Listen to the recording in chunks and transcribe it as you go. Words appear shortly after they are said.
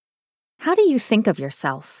How do you think of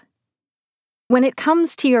yourself? When it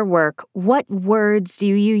comes to your work, what words do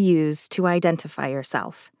you use to identify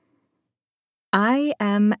yourself? I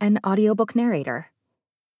am an audiobook narrator.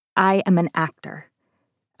 I am an actor.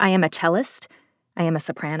 I am a cellist. I am a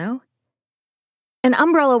soprano. An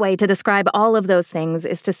umbrella way to describe all of those things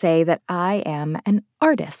is to say that I am an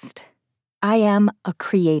artist. I am a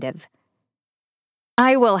creative.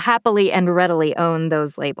 I will happily and readily own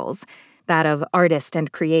those labels, that of artist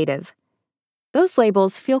and creative. Those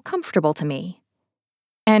labels feel comfortable to me.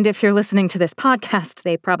 And if you're listening to this podcast,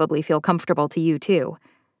 they probably feel comfortable to you too.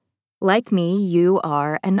 Like me, you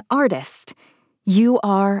are an artist. You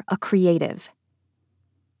are a creative.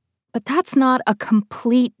 But that's not a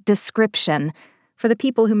complete description for the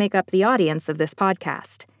people who make up the audience of this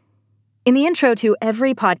podcast. In the intro to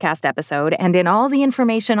every podcast episode and in all the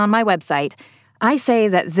information on my website, I say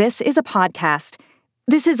that this is a podcast,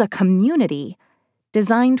 this is a community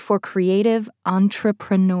designed for creative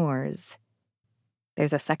entrepreneurs.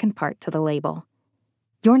 There's a second part to the label.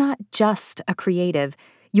 You're not just a creative,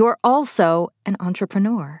 you're also an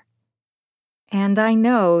entrepreneur. And I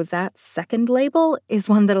know that second label is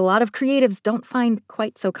one that a lot of creatives don't find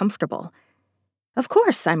quite so comfortable. Of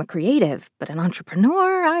course, I'm a creative, but an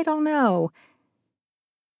entrepreneur, I don't know.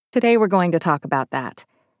 Today we're going to talk about that,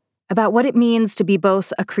 about what it means to be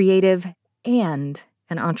both a creative and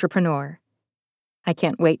an entrepreneur. I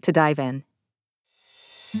can't wait to dive in.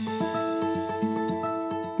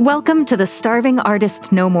 Welcome to the Starving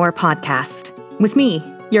Artist No More podcast, with me,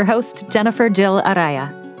 your host, Jennifer Jill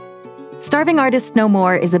Araya. Starving Artist No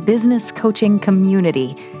More is a business coaching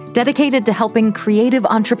community dedicated to helping creative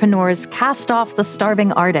entrepreneurs cast off the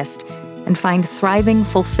starving artist and find thriving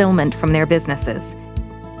fulfillment from their businesses.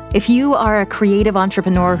 If you are a creative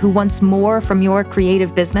entrepreneur who wants more from your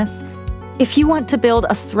creative business, if you want to build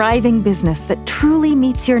a thriving business that truly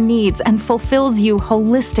meets your needs and fulfills you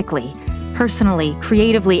holistically, personally,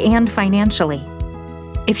 creatively, and financially,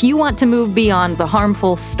 if you want to move beyond the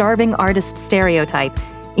harmful starving artist stereotype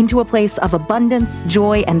into a place of abundance,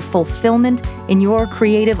 joy, and fulfillment in your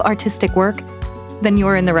creative artistic work, then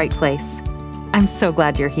you're in the right place. I'm so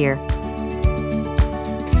glad you're here.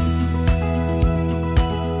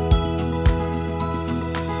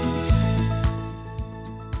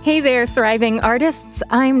 Hey there, thriving artists.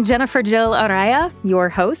 I'm Jennifer Jill Araya, your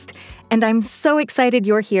host, and I'm so excited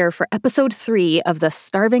you're here for episode 3 of the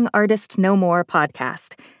Starving Artist No More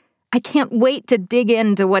podcast. I can't wait to dig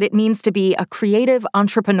into what it means to be a creative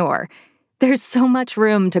entrepreneur. There's so much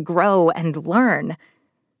room to grow and learn.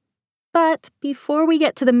 But before we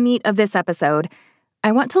get to the meat of this episode,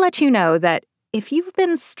 I want to let you know that if you've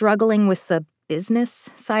been struggling with the business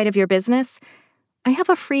side of your business, I have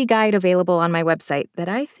a free guide available on my website that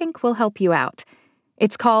I think will help you out.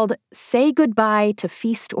 It's called Say Goodbye to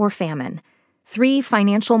Feast or Famine, 3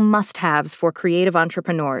 Financial Must-Haves for Creative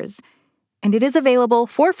Entrepreneurs. And it is available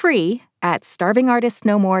for free at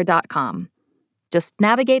starvingartistnomore.com. Just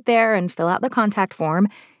navigate there and fill out the contact form,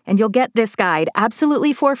 and you'll get this guide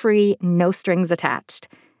absolutely for free, no strings attached.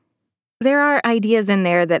 There are ideas in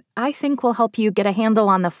there that I think will help you get a handle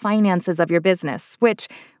on the finances of your business, which,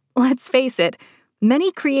 let's face it,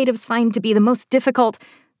 many creatives find to be the most difficult,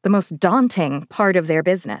 the most daunting part of their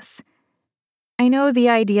business. I know the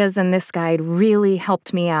ideas in this guide really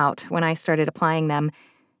helped me out when I started applying them,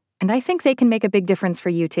 and I think they can make a big difference for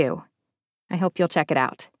you too. I hope you'll check it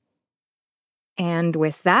out. And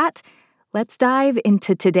with that, let's dive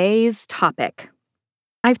into today's topic.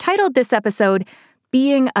 I've titled this episode,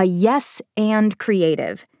 Being a Yes and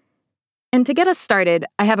Creative. And to get us started,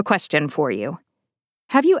 I have a question for you.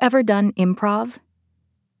 Have you ever done improv?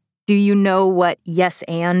 Do you know what yes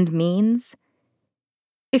and means?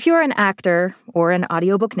 If you're an actor or an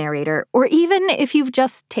audiobook narrator, or even if you've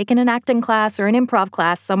just taken an acting class or an improv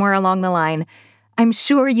class somewhere along the line, I'm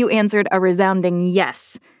sure you answered a resounding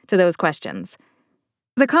yes to those questions.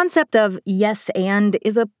 The concept of yes and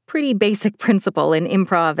is a pretty basic principle in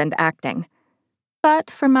improv and acting. But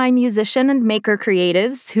for my musician and maker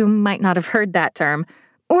creatives who might not have heard that term,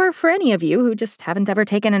 or for any of you who just haven't ever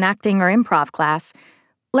taken an acting or improv class,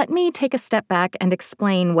 let me take a step back and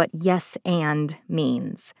explain what yes and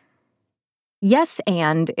means. Yes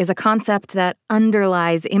and is a concept that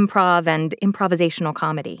underlies improv and improvisational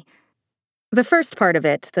comedy. The first part of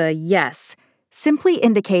it, the yes, simply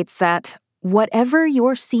indicates that whatever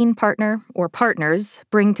your scene partner or partners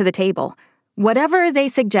bring to the table, whatever they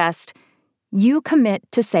suggest, you commit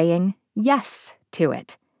to saying yes to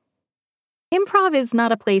it. Improv is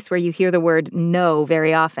not a place where you hear the word no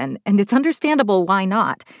very often, and it's understandable why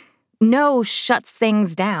not. No shuts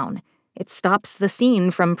things down. It stops the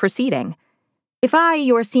scene from proceeding. If I,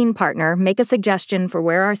 your scene partner, make a suggestion for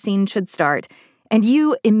where our scene should start, and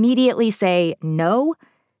you immediately say no,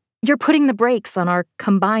 you're putting the brakes on our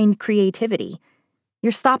combined creativity.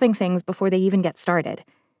 You're stopping things before they even get started.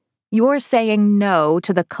 You're saying no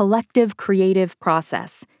to the collective creative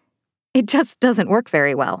process. It just doesn't work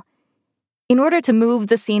very well. In order to move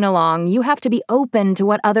the scene along, you have to be open to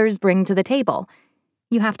what others bring to the table.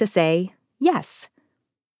 You have to say yes.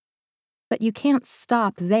 But you can't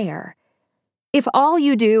stop there. If all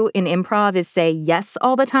you do in improv is say yes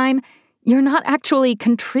all the time, you're not actually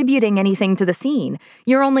contributing anything to the scene.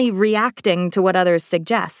 You're only reacting to what others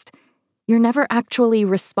suggest. You're never actually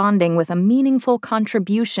responding with a meaningful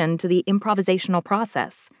contribution to the improvisational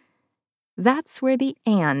process. That's where the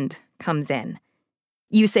 "and" comes in.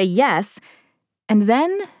 You say yes, and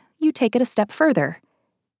then you take it a step further.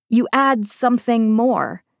 You add something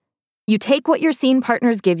more. You take what your scene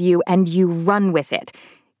partners give you and you run with it,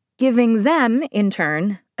 giving them, in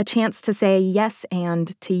turn, a chance to say yes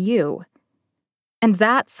and to you. And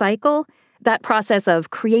that cycle, that process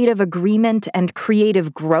of creative agreement and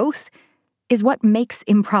creative growth, is what makes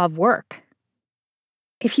improv work.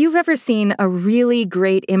 If you've ever seen a really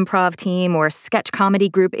great improv team or sketch comedy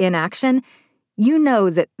group in action, you know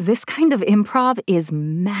that this kind of improv is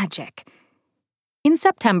magic. In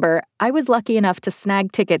September, I was lucky enough to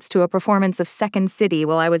snag tickets to a performance of Second City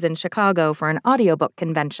while I was in Chicago for an audiobook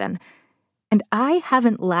convention. And I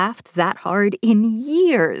haven't laughed that hard in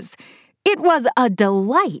years. It was a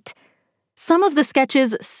delight. Some of the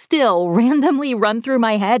sketches still randomly run through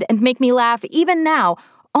my head and make me laugh even now,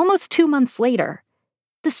 almost 2 months later.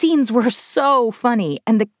 The scenes were so funny,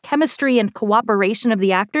 and the chemistry and cooperation of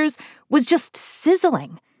the actors was just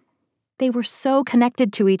sizzling. They were so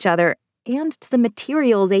connected to each other and to the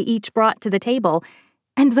material they each brought to the table,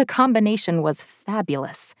 and the combination was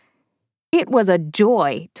fabulous. It was a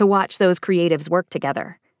joy to watch those creatives work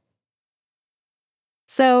together.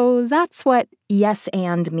 So that's what yes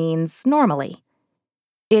and means normally.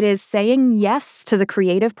 It is saying yes to the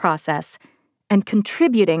creative process and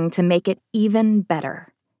contributing to make it even better.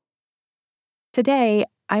 Today,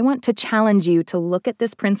 I want to challenge you to look at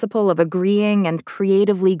this principle of agreeing and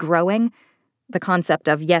creatively growing, the concept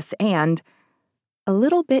of yes and, a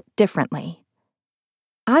little bit differently.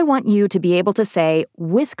 I want you to be able to say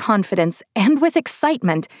with confidence and with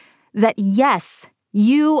excitement that yes,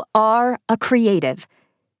 you are a creative.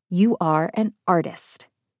 You are an artist.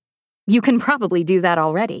 You can probably do that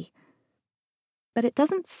already. But it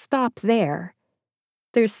doesn't stop there.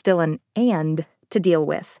 There's still an "and" to deal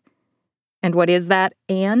with. And what is that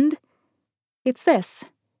 "and"? It's this.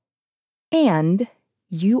 And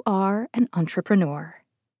you are an entrepreneur.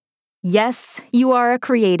 Yes, you are a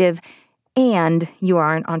creative, and you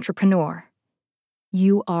are an entrepreneur.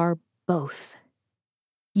 You are both.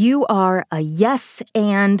 You are a yes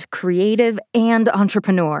and creative and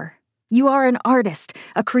entrepreneur. You are an artist,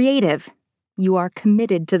 a creative. You are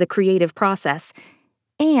committed to the creative process.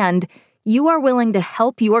 And you are willing to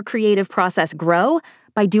help your creative process grow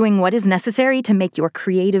by doing what is necessary to make your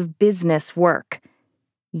creative business work.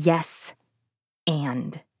 Yes,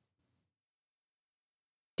 and.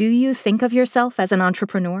 Do you think of yourself as an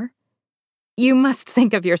entrepreneur? You must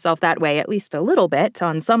think of yourself that way at least a little bit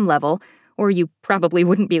on some level, or you probably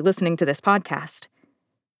wouldn't be listening to this podcast.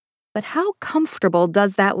 But how comfortable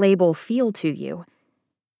does that label feel to you?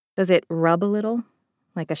 Does it rub a little,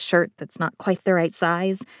 like a shirt that's not quite the right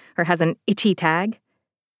size or has an itchy tag?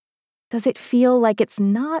 Does it feel like it's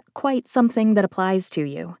not quite something that applies to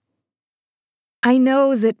you? I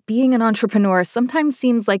know that being an entrepreneur sometimes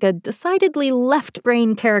seems like a decidedly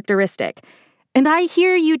left-brain characteristic. And I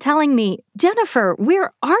hear you telling me, Jennifer,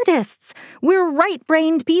 we're artists. We're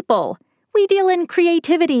right-brained people. We deal in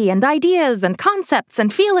creativity and ideas and concepts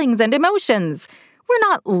and feelings and emotions. We're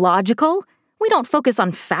not logical. We don't focus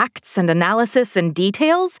on facts and analysis and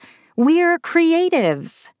details. We're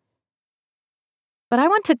creatives. But I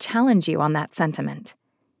want to challenge you on that sentiment.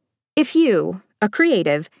 If you, a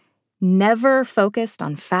creative, never focused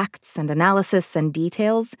on facts and analysis and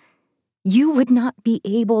details, you would not be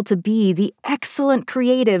able to be the excellent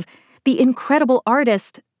creative, the incredible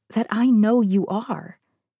artist that I know you are.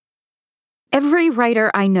 Every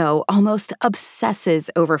writer I know almost obsesses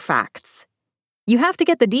over facts. You have to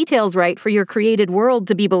get the details right for your created world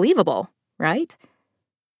to be believable, right?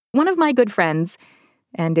 One of my good friends,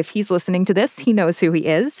 and if he's listening to this, he knows who he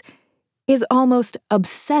is almost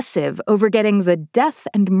obsessive over getting the death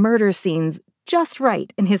and murder scenes just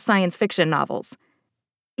right in his science fiction novels.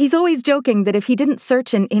 He's always joking that if he didn't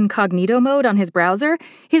search in incognito mode on his browser,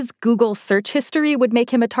 his Google search history would make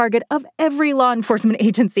him a target of every law enforcement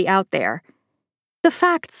agency out there. The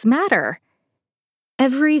facts matter.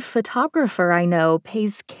 Every photographer I know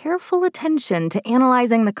pays careful attention to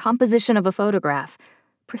analyzing the composition of a photograph,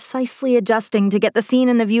 precisely adjusting to get the scene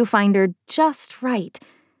in the viewfinder just right,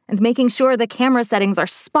 and making sure the camera settings are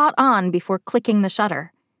spot on before clicking the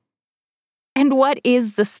shutter. And what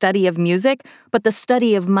is the study of music but the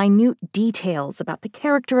study of minute details about the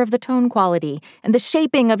character of the tone quality and the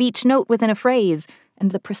shaping of each note within a phrase and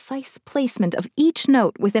the precise placement of each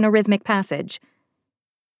note within a rhythmic passage?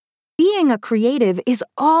 Being a creative is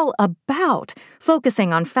all about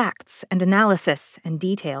focusing on facts and analysis and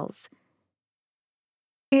details.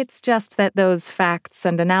 It's just that those facts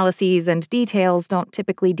and analyses and details don't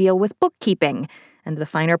typically deal with bookkeeping and the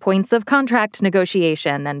finer points of contract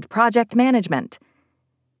negotiation and project management.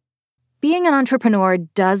 Being an entrepreneur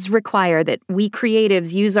does require that we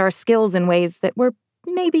creatives use our skills in ways that we're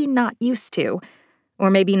maybe not used to, or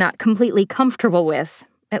maybe not completely comfortable with,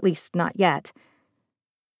 at least not yet.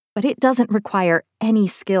 But it doesn't require any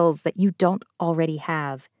skills that you don't already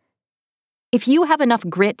have. If you have enough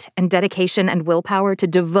grit and dedication and willpower to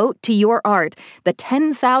devote to your art the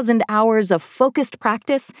 10,000 hours of focused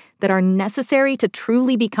practice that are necessary to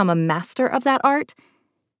truly become a master of that art,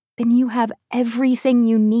 then you have everything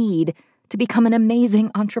you need to become an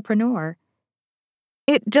amazing entrepreneur.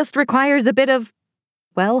 It just requires a bit of,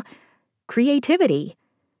 well, creativity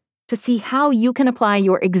to see how you can apply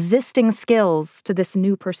your existing skills to this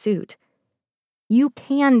new pursuit. You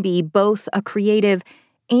can be both a creative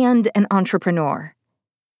and an entrepreneur.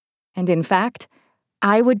 And in fact,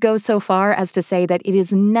 I would go so far as to say that it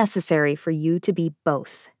is necessary for you to be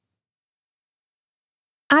both.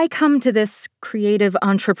 I come to this creative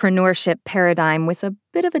entrepreneurship paradigm with a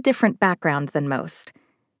bit of a different background than most.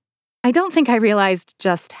 I don't think I realized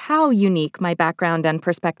just how unique my background and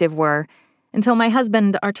perspective were until my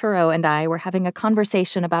husband Arturo and I were having a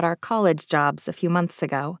conversation about our college jobs a few months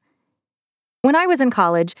ago. When I was in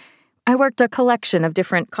college, I worked a collection of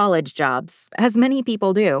different college jobs, as many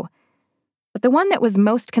people do. But the one that was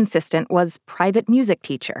most consistent was private music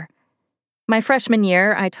teacher. My freshman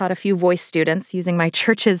year, I taught a few voice students using my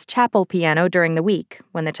church's chapel piano during the week,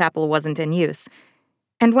 when the chapel wasn't in use.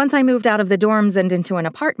 And once I moved out of the dorms and into an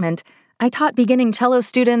apartment, I taught beginning cello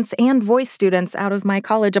students and voice students out of my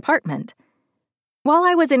college apartment. While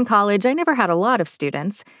I was in college, I never had a lot of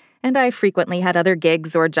students, and I frequently had other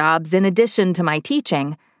gigs or jobs in addition to my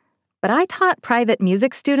teaching. But I taught private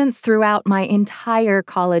music students throughout my entire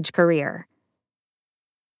college career.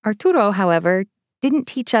 Arturo, however, didn't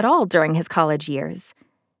teach at all during his college years.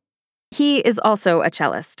 He is also a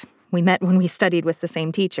cellist. We met when we studied with the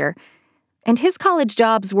same teacher. And his college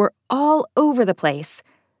jobs were all over the place,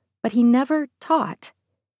 but he never taught.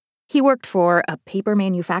 He worked for a paper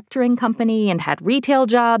manufacturing company and had retail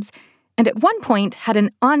jobs, and at one point had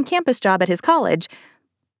an on-campus job at his college,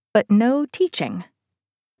 but no teaching.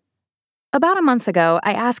 About a month ago,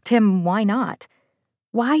 I asked him why not.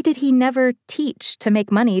 Why did he never teach to make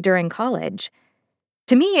money during college?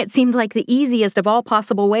 To me, it seemed like the easiest of all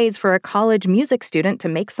possible ways for a college music student to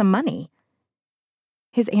make some money.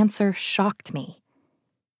 His answer shocked me.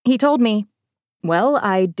 He told me, "Well,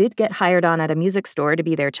 I did get hired on at a music store to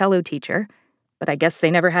be their cello teacher, but I guess they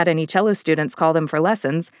never had any cello students call them for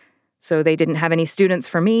lessons, so they didn't have any students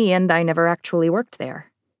for me, and I never actually worked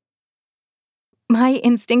there." My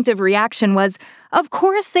instinctive reaction was, of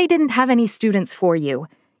course they didn't have any students for you.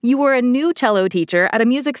 You were a new cello teacher at a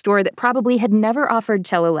music store that probably had never offered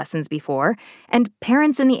cello lessons before, and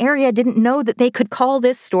parents in the area didn't know that they could call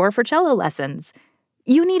this store for cello lessons.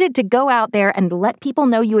 You needed to go out there and let people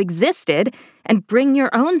know you existed and bring your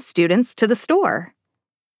own students to the store.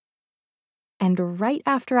 And right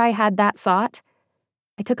after I had that thought,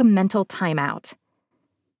 I took a mental timeout.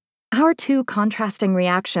 Our two contrasting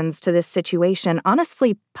reactions to this situation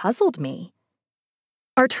honestly puzzled me.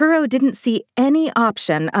 Arturo didn't see any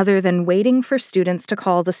option other than waiting for students to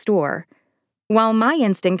call the store, while my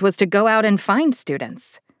instinct was to go out and find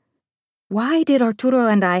students. Why did Arturo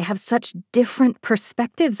and I have such different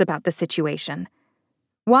perspectives about the situation?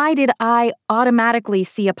 Why did I automatically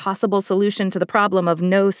see a possible solution to the problem of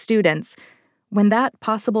no students when that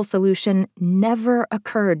possible solution never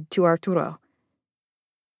occurred to Arturo?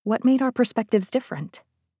 What made our perspectives different?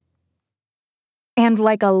 And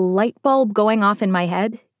like a light bulb going off in my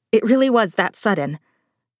head, it really was that sudden.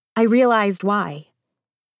 I realized why.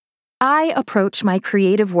 I approach my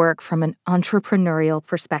creative work from an entrepreneurial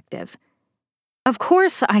perspective. Of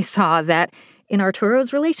course, I saw that in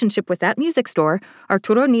Arturo's relationship with that music store,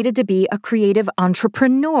 Arturo needed to be a creative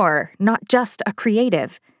entrepreneur, not just a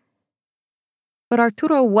creative. But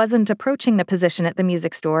Arturo wasn't approaching the position at the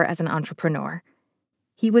music store as an entrepreneur.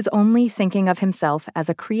 He was only thinking of himself as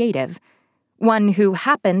a creative, one who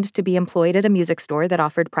happened to be employed at a music store that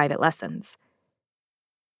offered private lessons.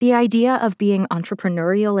 The idea of being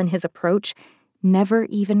entrepreneurial in his approach never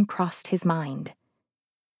even crossed his mind.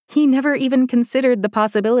 He never even considered the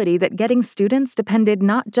possibility that getting students depended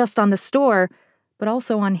not just on the store, but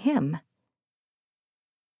also on him.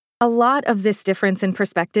 A lot of this difference in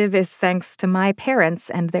perspective is thanks to my parents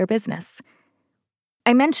and their business.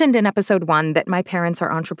 I mentioned in episode 1 that my parents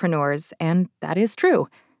are entrepreneurs, and that is true.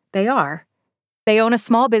 They are. They own a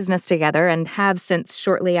small business together and have since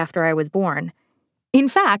shortly after I was born. In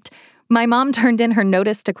fact, my mom turned in her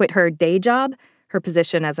notice to quit her day job, her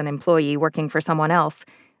position as an employee working for someone else,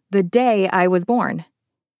 the day I was born.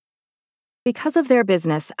 Because of their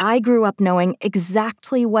business, I grew up knowing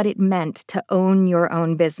exactly what it meant to own your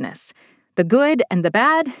own business, the good and the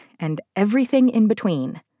bad, and everything in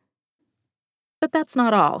between. But that's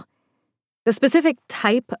not all. The specific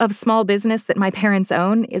type of small business that my parents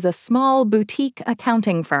own is a small boutique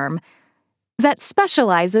accounting firm that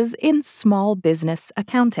specializes in small business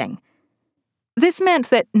accounting. This meant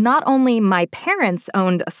that not only my parents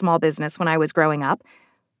owned a small business when I was growing up,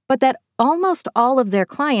 but that almost all of their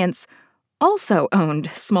clients also owned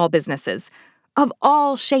small businesses of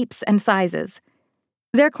all shapes and sizes.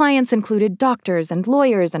 Their clients included doctors and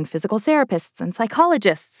lawyers and physical therapists and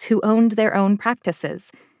psychologists who owned their own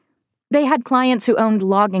practices. They had clients who owned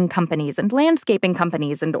logging companies and landscaping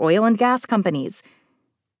companies and oil and gas companies.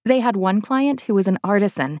 They had one client who was an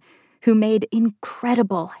artisan who made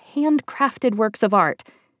incredible handcrafted works of art,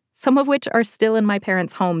 some of which are still in my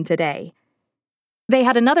parents' home today. They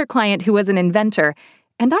had another client who was an inventor,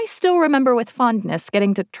 and I still remember with fondness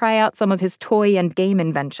getting to try out some of his toy and game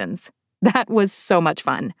inventions. That was so much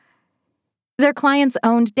fun. Their clients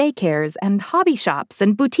owned daycares and hobby shops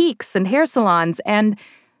and boutiques and hair salons and,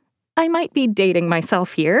 I might be dating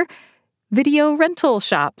myself here, video rental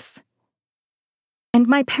shops. And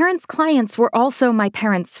my parents' clients were also my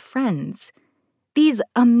parents' friends. These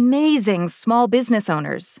amazing small business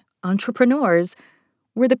owners, entrepreneurs,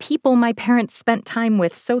 were the people my parents spent time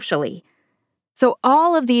with socially. So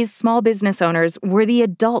all of these small business owners were the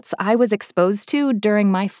adults I was exposed to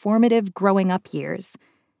during my formative growing up years.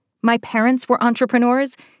 My parents were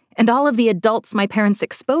entrepreneurs, and all of the adults my parents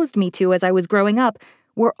exposed me to as I was growing up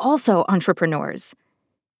were also entrepreneurs.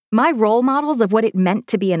 My role models of what it meant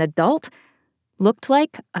to be an adult looked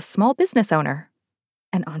like a small business owner,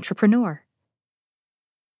 an entrepreneur.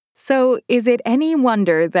 So, is it any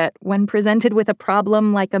wonder that when presented with a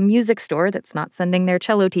problem like a music store that's not sending their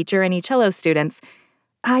cello teacher any cello students,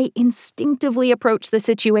 I instinctively approach the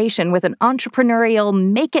situation with an entrepreneurial,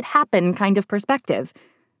 make it happen kind of perspective?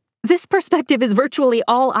 This perspective is virtually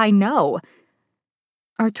all I know.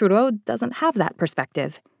 Arturo doesn't have that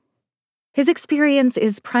perspective. His experience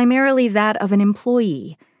is primarily that of an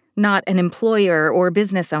employee, not an employer or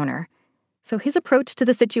business owner. So his approach to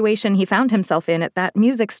the situation he found himself in at that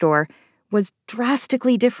music store was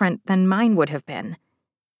drastically different than mine would have been.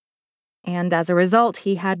 And as a result,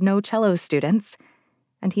 he had no cello students,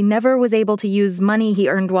 and he never was able to use money he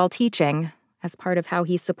earned while teaching as part of how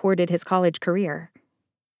he supported his college career.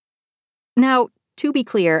 Now, to be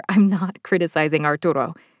clear, I'm not criticizing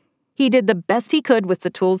Arturo. He did the best he could with the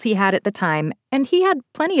tools he had at the time, and he had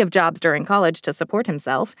plenty of jobs during college to support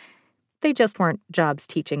himself. They just weren't jobs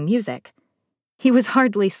teaching music. He was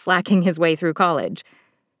hardly slacking his way through college.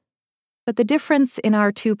 But the difference in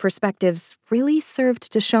our two perspectives really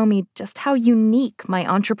served to show me just how unique my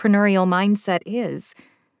entrepreneurial mindset is,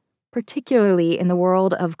 particularly in the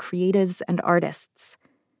world of creatives and artists.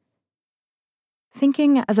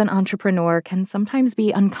 Thinking as an entrepreneur can sometimes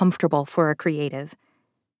be uncomfortable for a creative.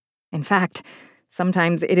 In fact,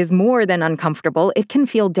 sometimes it is more than uncomfortable, it can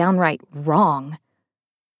feel downright wrong.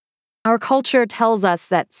 Our culture tells us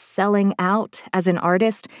that selling out as an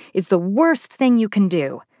artist is the worst thing you can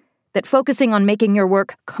do, that focusing on making your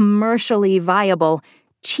work commercially viable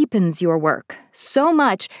cheapens your work so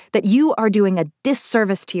much that you are doing a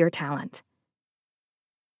disservice to your talent.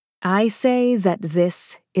 I say that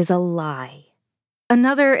this is a lie.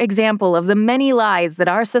 Another example of the many lies that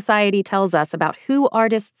our society tells us about who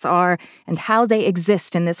artists are and how they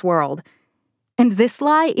exist in this world. And this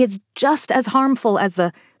lie is just as harmful as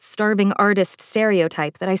the starving artist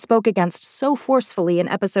stereotype that I spoke against so forcefully in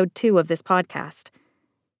episode 2 of this podcast.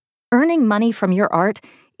 Earning money from your art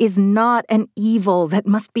is not an evil that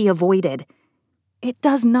must be avoided. It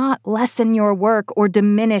does not lessen your work or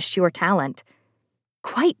diminish your talent.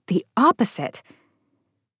 Quite the opposite.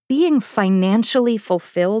 Being financially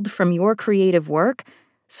fulfilled from your creative work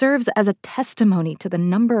serves as a testimony to the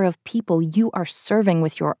number of people you are serving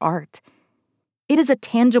with your art. It is a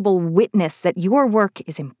tangible witness that your work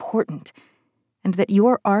is important. and that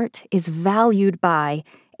your art is valued by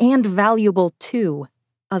and valuable to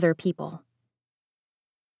other people.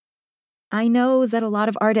 I know that a lot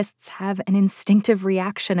of artists have an instinctive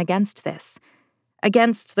reaction against this,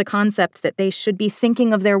 against the concept that they should be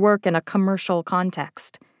thinking of their work in a commercial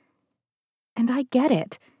context. And I get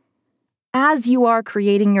it. As you are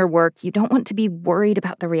creating your work, you don't want to be worried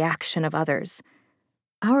about the reaction of others.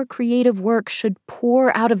 Our creative work should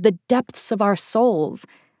pour out of the depths of our souls.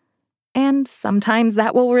 And sometimes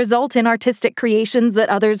that will result in artistic creations that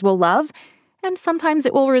others will love, and sometimes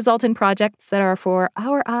it will result in projects that are for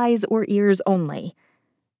our eyes or ears only.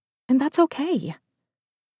 And that's okay.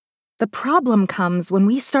 The problem comes when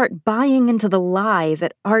we start buying into the lie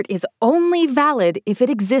that art is only valid if it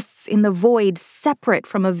exists in the void separate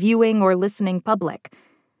from a viewing or listening public.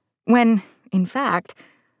 When, in fact,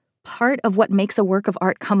 part of what makes a work of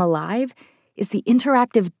art come alive is the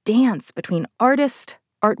interactive dance between artist,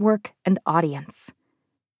 artwork, and audience.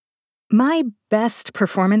 My best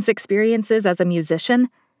performance experiences as a musician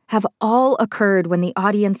have all occurred when the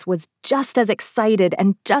audience was just as excited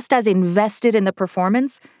and just as invested in the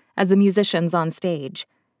performance as the musicians on stage.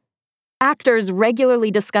 Actors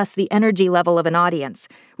regularly discuss the energy level of an audience,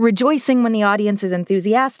 rejoicing when the audience is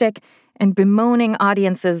enthusiastic and bemoaning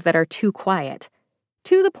audiences that are too quiet,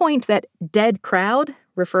 to the point that dead crowd,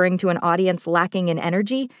 referring to an audience lacking in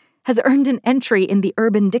energy, has earned an entry in the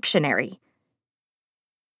Urban Dictionary.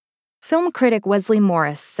 Film critic Wesley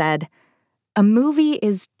Morris said, "A movie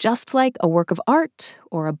is just like a work of art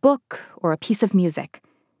or a book or a piece of music.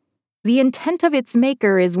 The intent of its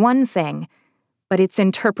maker is one thing, but its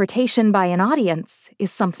interpretation by an audience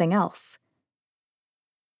is something else."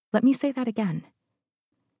 Let me say that again.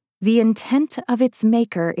 The intent of its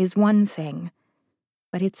maker is one thing,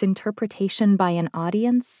 but its interpretation by an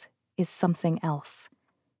audience is something else.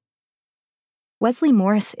 Wesley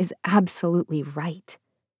Morris is absolutely right.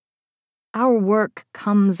 Our work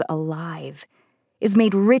comes alive, is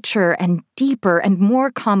made richer and deeper and more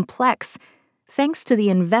complex thanks to the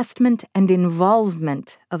investment and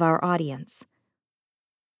involvement of our audience.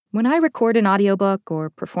 When I record an audiobook or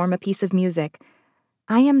perform a piece of music,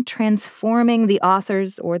 I am transforming the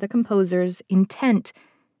author's or the composer's intent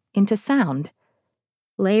into sound,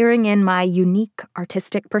 layering in my unique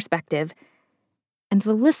artistic perspective, and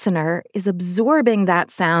the listener is absorbing that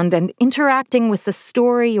sound and interacting with the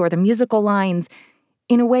story or the musical lines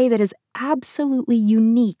in a way that is absolutely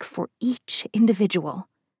unique for each individual.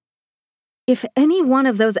 If any one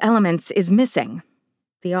of those elements is missing,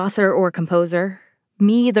 the author or composer,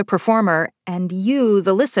 me, the performer, and you,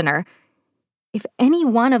 the listener, if any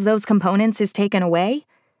one of those components is taken away,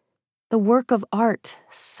 the work of art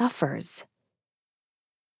suffers.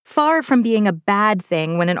 Far from being a bad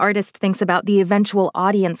thing when an artist thinks about the eventual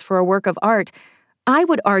audience for a work of art, I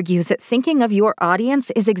would argue that thinking of your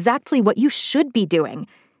audience is exactly what you should be doing,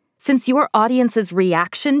 since your audience's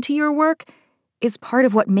reaction to your work is part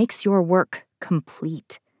of what makes your work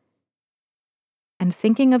complete. And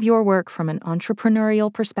thinking of your work from an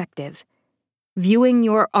entrepreneurial perspective, viewing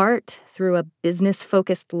your art through a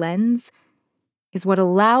business-focused lens, is what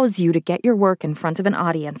allows you to get your work in front of an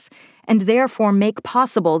audience and therefore make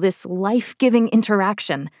possible this life-giving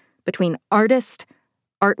interaction between artist,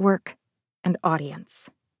 artwork, and audience.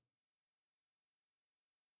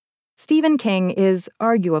 Stephen King is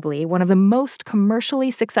arguably one of the most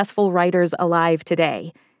commercially successful writers alive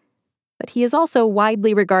today, but he is also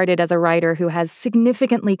widely regarded as a writer who has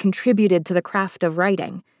significantly contributed to the craft of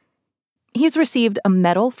writing. He's received a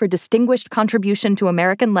Medal for Distinguished Contribution to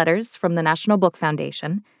American Letters from the National Book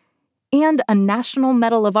Foundation and a National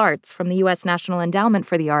Medal of Arts from the U.S. National Endowment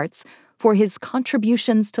for the Arts for his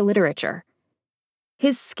contributions to literature.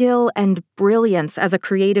 His skill and brilliance as a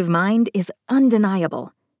creative mind is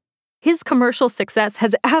undeniable. His commercial success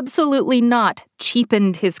has absolutely not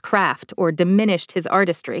cheapened his craft or diminished his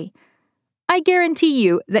artistry. I guarantee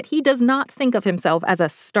you that he does not think of himself as a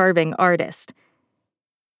starving artist.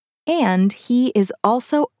 And he is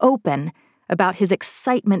also open about his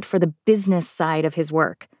excitement for the business side of his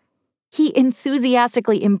work. He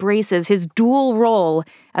enthusiastically embraces his dual role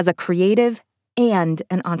as a creative and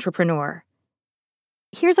an entrepreneur.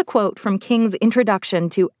 Here's a quote from King's introduction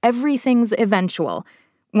to Everything's Eventual,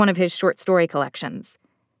 one of his short story collections.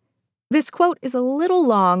 This quote is a little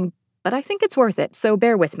long, but I think it's worth it, so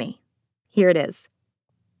bear with me. Here it is.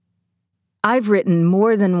 "I've written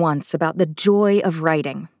more than once about the joy of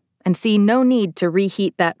writing, and see no need to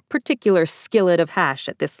reheat that particular skillet of hash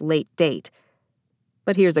at this late date.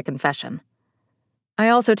 But here's a confession. I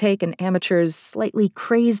also take an amateur's slightly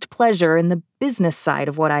crazed pleasure in the business side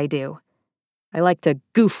of what I do. I like to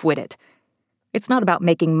goof with it. It's not about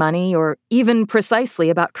making money or even precisely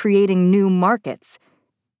about creating new markets.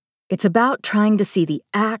 It's about trying to see the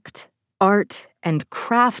act, art, and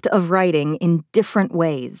craft of writing in different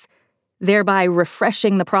ways, thereby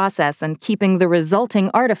refreshing the process and keeping the resulting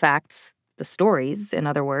artifacts, the stories, in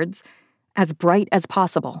other words, as bright as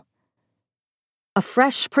possible. A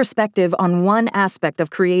fresh perspective on one aspect of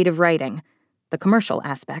creative writing, the commercial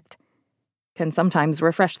aspect, can sometimes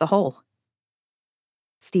refresh the whole.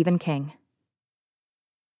 Stephen King.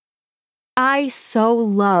 I so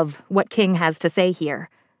love what King has to say here.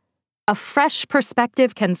 A fresh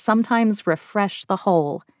perspective can sometimes refresh the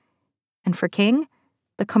whole. And for King,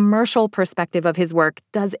 the commercial perspective of his work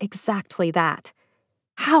does exactly that.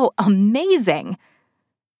 How amazing!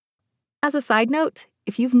 As a side note,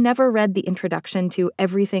 if you've never read the introduction to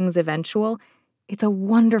Everything's Eventual, it's a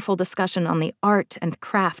wonderful discussion on the art and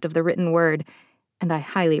craft of the written word, and I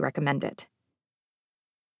highly recommend it.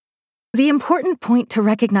 The important point to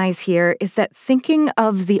recognize here is that thinking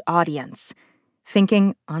of the audience,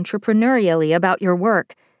 thinking entrepreneurially about your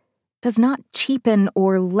work, does not cheapen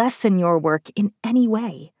or lessen your work in any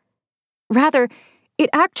way. Rather, it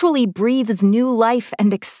actually breathes new life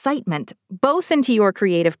and excitement both into your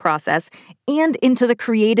creative process and into the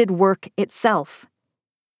created work itself.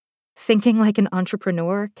 Thinking like an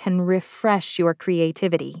entrepreneur can refresh your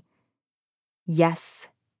creativity. Yes,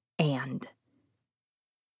 and.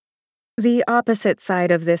 The opposite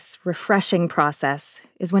side of this refreshing process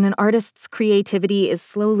is when an artist's creativity is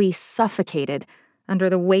slowly suffocated under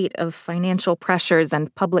the weight of financial pressures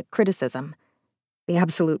and public criticism, the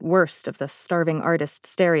absolute worst of the starving artist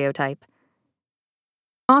stereotype.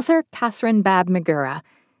 Author Katherine Babb McGura,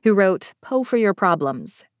 who wrote Poe for Your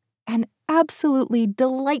Problems, an absolutely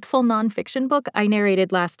delightful nonfiction book I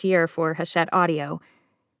narrated last year for Hachette Audio,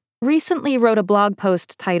 recently wrote a blog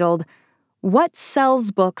post titled What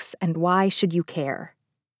Sells Books and Why Should You Care?,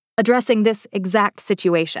 addressing this exact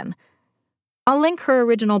situation. I'll link her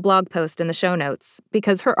original blog post in the show notes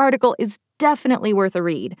because her article is definitely worth a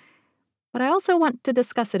read, but I also want to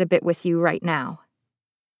discuss it a bit with you right now.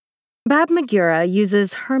 Babb McGura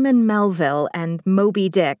uses Herman Melville and Moby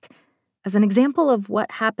Dick as an example of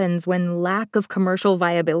what happens when lack of commercial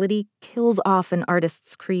viability kills off an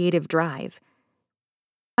artist's creative drive.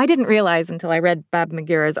 I didn't realize until I read Babb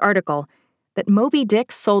McGura's article that Moby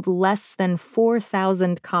Dick sold less than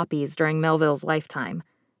 4,000 copies during Melville's lifetime,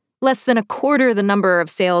 less than a quarter the number of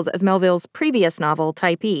sales as Melville's previous novel,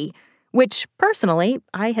 Typee, which, personally,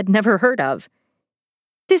 I had never heard of.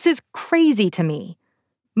 This is crazy to me.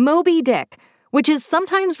 Moby Dick, which is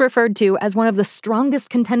sometimes referred to as one of the strongest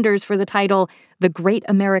contenders for the title The Great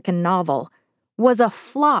American Novel, was a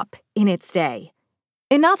flop in its day.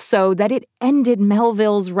 Enough so that it ended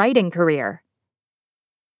Melville's writing career.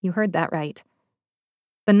 You heard that right.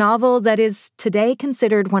 The novel that is today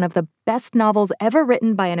considered one of the best novels ever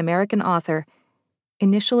written by an American author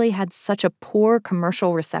initially had such a poor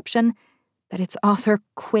commercial reception that its author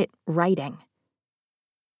quit writing.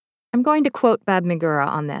 I'm going to quote Babb McGura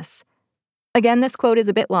on this. Again, this quote is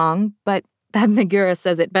a bit long, but Babb McGura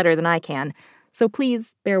says it better than I can, so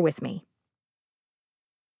please bear with me.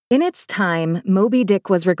 In its time, Moby Dick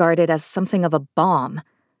was regarded as something of a bomb,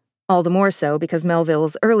 all the more so because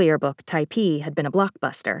Melville's earlier book, Typee, had been a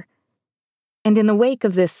blockbuster. And in the wake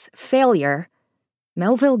of this failure,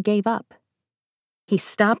 Melville gave up. He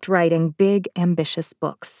stopped writing big, ambitious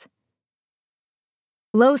books.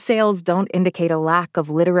 Low sales don't indicate a lack of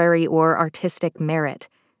literary or artistic merit,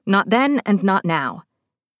 not then and not now.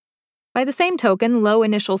 By the same token, low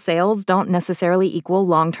initial sales don't necessarily equal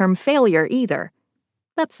long-term failure either.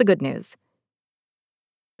 That's the good news.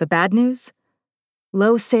 The bad news?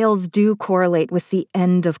 Low sales do correlate with the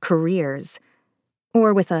end of careers,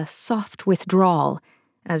 or with a soft withdrawal,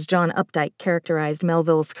 as John Updike characterized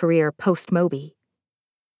Melville's career post-Moby.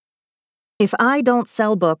 If I don't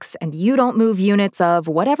sell books and you don't move units of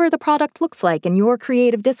whatever the product looks like in your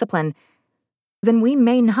creative discipline, then we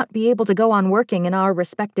may not be able to go on working in our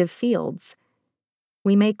respective fields.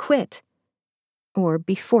 We may quit, or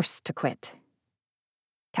be forced to quit.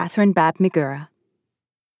 Katherine Babb McGura.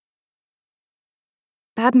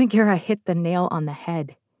 Babb McGura hit the nail on the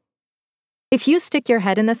head. If you stick your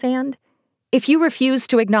head in the sand, if you refuse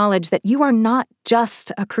to acknowledge that you are not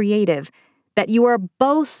just a creative, that you are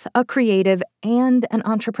both a creative and an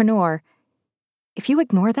entrepreneur, if you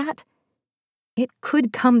ignore that, it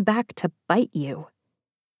could come back to bite you.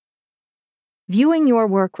 Viewing your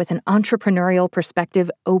work with an entrepreneurial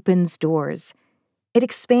perspective opens doors. It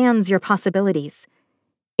expands your possibilities.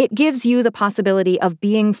 It gives you the possibility of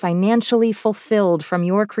being financially fulfilled from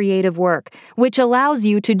your creative work, which allows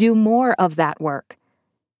you to do more of that work.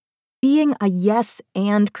 Being a yes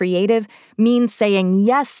and creative means saying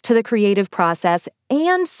yes to the creative process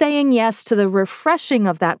and saying yes to the refreshing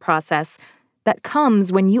of that process that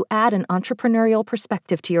comes when you add an entrepreneurial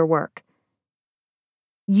perspective to your work.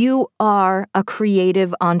 You are a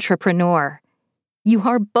creative entrepreneur. You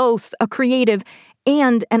are both a creative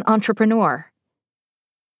and an entrepreneur.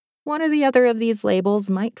 One or the other of these labels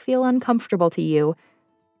might feel uncomfortable to you,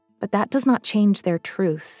 but that does not change their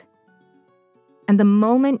truth. And the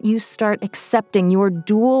moment you start accepting your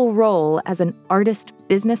dual role as an artist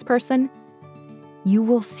business person, you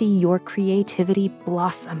will see your creativity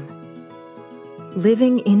blossom.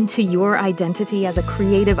 Living into your identity as a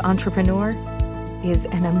creative entrepreneur is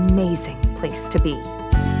an amazing place to be.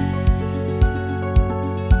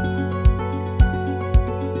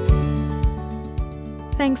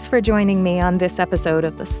 Thanks for joining me on this episode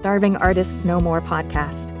of the Starving Artist No More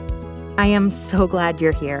podcast. I am so glad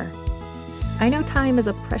you're here. I know time is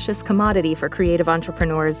a precious commodity for creative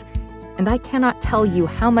entrepreneurs, and I cannot tell you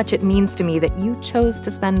how much it means to me that you chose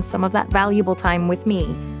to spend some of that valuable time with me,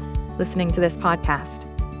 listening to this podcast.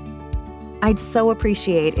 I'd so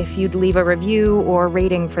appreciate if you'd leave a review or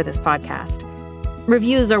rating for this podcast.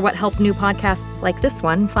 Reviews are what help new podcasts like this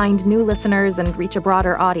one find new listeners and reach a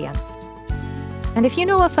broader audience. And if you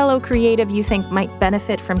know a fellow creative you think might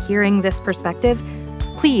benefit from hearing this perspective,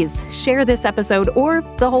 please share this episode or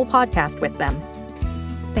the whole podcast with them.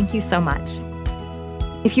 Thank you so much.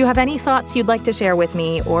 If you have any thoughts you'd like to share with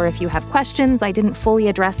me, or if you have questions I didn't fully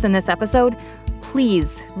address in this episode,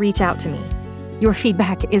 please reach out to me. Your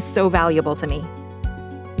feedback is so valuable to me.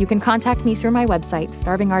 You can contact me through my website,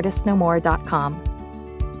 starvingartistnomore.com.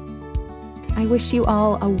 I wish you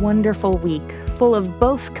all a wonderful week, full of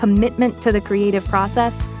both commitment to the creative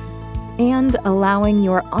process and allowing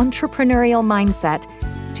your entrepreneurial mindset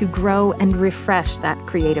to grow and refresh that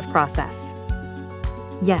creative process.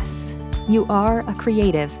 Yes, you are a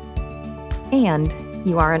creative, and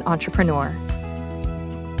you are an entrepreneur.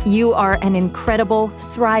 You are an incredible,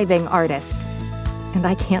 thriving artist, and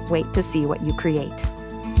I can't wait to see what you create.